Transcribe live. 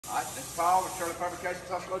Alright, this is Paul with Shirley Fabrications,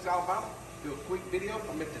 Tuscaloosa, Alabama. Do a quick video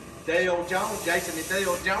from Mr. Dale Jones, Jason and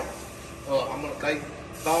Dale Jones. They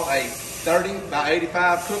bought a 30 by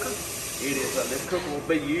 85 cooker. It is this cooker will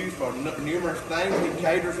be used for numerous things. He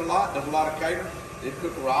caters a lot, does a lot of catering. This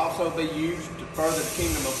cooker will also be used to further the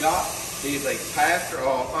kingdom of God. He is a pastor,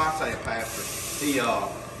 or I say a pastor.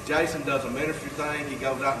 Jason does a ministry thing. He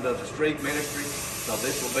goes out and does a street ministry. So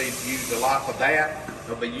this will be used a lot for that.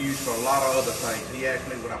 It'll be used for a lot of other things. He asked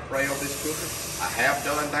me would I pray on this cooker. I have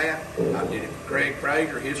done that. I did it for Craig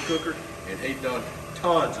Fraser, his cooker, and he's done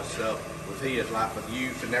tons of stuff with his, like with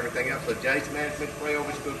youth and everything else. So Jason asked me to pray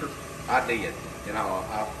over his cooker. I did. And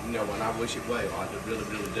and I wish it well. I really,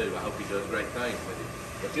 really do. I hope he does great things with it.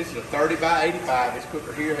 But this is a 30 by 85. This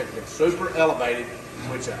cooker here has been super elevated,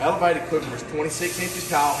 which an elevated cooker is 26 inches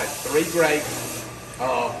tall, has 3 grates.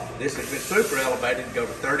 This has been super elevated to go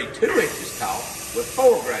to 32 inches tall with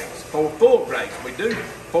 4 grates, 4 full grates. We do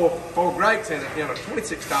four grates in a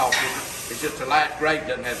 26 tall cooker. It's just the last grate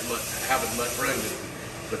doesn't have as much room in it.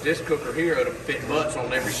 But this cooker here, it'll fit butts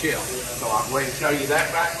on every shelf. So I'll go ahead and show you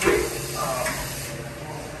that right quick.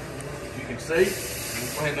 You can see, you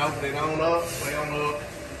can go ahead and open it on up, play on up.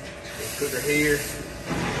 This cooker here, you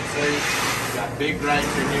can see, got big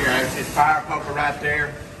grates in here. There's his fire poker right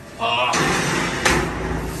there.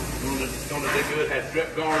 Gonna do good. Has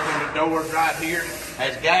drip guards on the doors right here.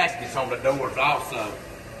 Has gaskets on the doors also.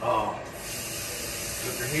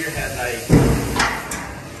 Cooker here has a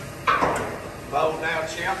fold down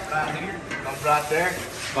shelf right here. Comes right there.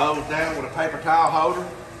 Folds down with a paper towel holder.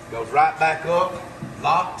 Goes right back up.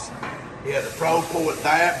 Locks. He has a pro port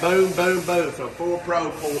there. Boom, boom, boom. So 4 pro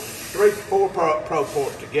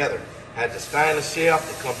ports together. Has a stainless shelf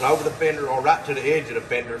that comes over the fender or right to the edge of the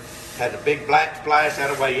fender. Has a big black splash,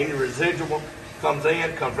 that way any residual comes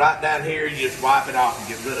right down here, you just wipe it off and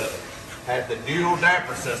get rid of it. Has the dual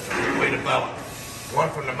damper system that we developed. One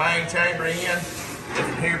from the main chamber in, this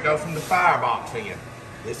one here goes from the firebox in.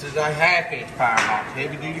 This is a 1/2 inch firebox,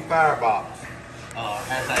 heavy duty firebox.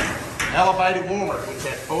 Has a elevated warmer, which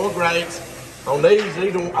has 4 grates. On these,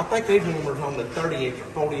 I think these warmers on the 30 inch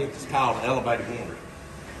or 40 inches tall, elevated warmers.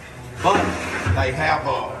 But they have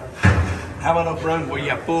enough room where you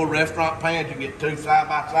have full restaurant pans. You get 2 side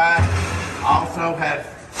by side. Also has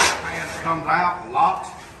pans that comes out, locks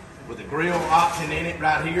with a grill option in it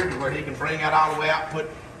right here to where he can bring that all the way out, put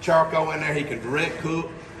charcoal in there. He can direct cook,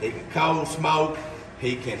 he can cold smoke,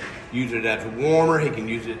 he can use it as a warmer, he can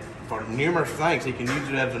use it for numerous things. He can use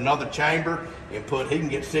it as another chamber and he can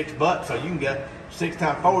get 6 butts. So you can get 6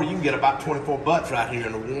 times 4, you can get about 24 butts right here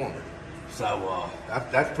in the warmer. So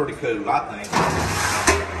that's pretty cool, I think.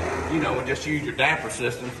 And just use your damper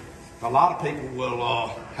system. A lot of people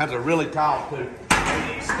will have a really tall too.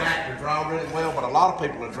 They need stack to draw really well, but a lot of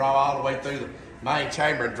people will draw all the way through the main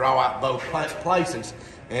chamber and draw out both places,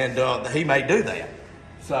 and he may do that.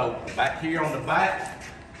 So back here on the back,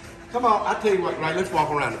 come on, I tell you what, right? Let's walk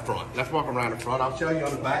around the front. Let's walk around the front. I'll show you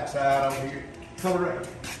on the back side over here. Come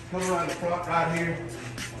around the front right here.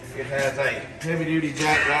 It has a heavy duty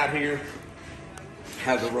jack right here.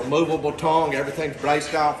 Has a removable tongue. Everything's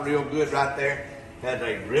braced off real good right there. Has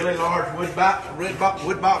a really large wood box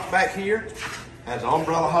back here. Has an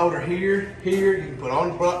umbrella holder here. You can put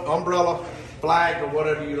umbrella, flag, or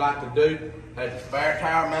whatever you like to do. Has a spare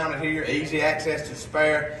tire mounted here. Easy access to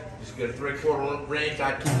spare. Just get a 3/4 wrench.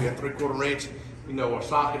 I keep a 3/4 wrench. A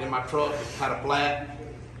socket in my truck. It's kind of flat.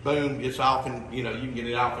 Boom, gets off, and you can get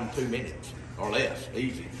it off in 2 minutes or less.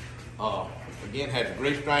 Easy. Again, has a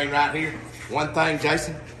grease drain right here. One thing,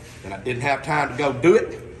 Jason, and I didn't have time to go do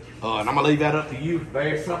it, and I'm gonna leave that up to you.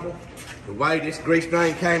 Very simple. The way this grease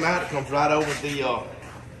drain came out, it comes right over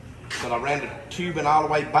but I ran the tubing all the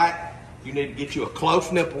way back. You need to get you a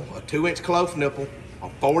close nipple, a 2-inch close nipple, a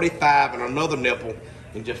 45 and another nipple,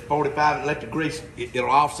 and just 45 and let the grease, it'll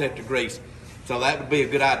offset the grease. So that would be a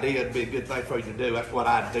good idea. It'd be a good thing for you to do. That's what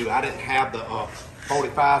I'd do. I didn't have the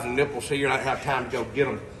 45s and nipples here, and I didn't have time to go get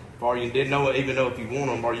them for you. Didn't know even know if you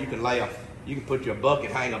want them, or you can put your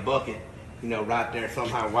bucket, hang a bucket, right there,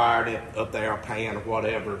 somehow wired it up there, a pan or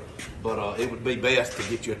whatever. But it would be best to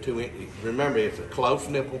get you a 2-inch. Remember, it's a close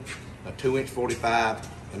nipple, a 2-inch 45,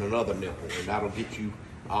 and another nipple, and that'll get you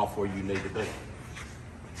off where you need to be.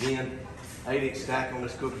 Again, 8-inch stack on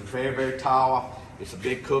this cooker is very, very tall. It's a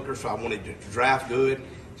big cooker, so I want it to draft good.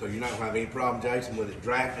 So you're not going to have any problem, Jason, with it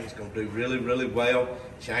drafting. It's going to do really, really well.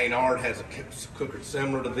 Shane Ard has a cooker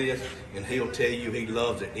similar to this, and he'll tell you he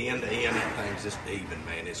loves it end to end. Everything's just even,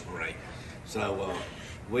 man. It's great. So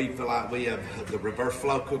we feel like we have the reverse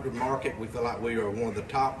flow cooker market. We feel like we are one of the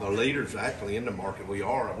top, the leaders actually in the market. We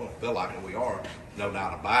are. I don't feel like it. We are. No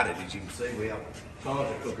doubt about it. As you can see, we have tons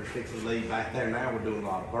of cookers fixing to leave back there now. We're doing a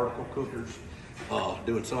lot of vertical cookers.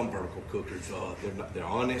 Doing some vertical cookers. They're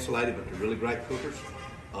uninsulated, but they're really great cookers.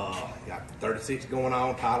 Got 36 going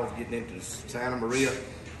on. Tyler's getting into the Santa Maria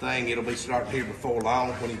thing. It'll be starting here before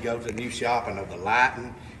long when he goes to the new shop. I know the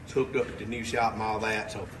lighting is hooked up at the new shop and all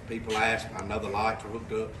that. So if people ask, I know the lights are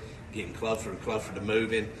hooked up, getting closer and closer to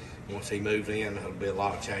moving. Once he moves in, there'll be a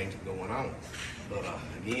lot of change going on. But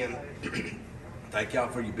again, thank y'all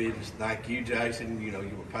for your business. Thank you, Jason. You know,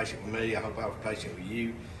 you were patient with me. I hope I was patient with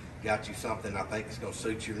you. Got you something I think is going to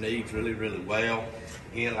suit your needs really, really well.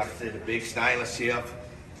 Again, like I said, a big stainless shelf,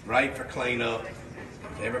 great for cleanup.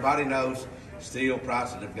 Everybody knows steel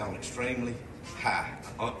prices have gone extremely high,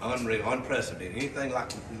 unreal, unprecedented. Anything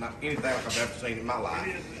like I've ever seen in my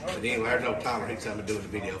life. But anyway, there's no Tyler Hicks doing the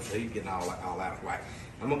video, so he's getting all out of whack.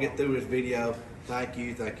 I'm gonna get through this video. Thank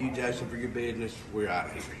you, Jason, for your business. We're out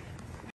of here.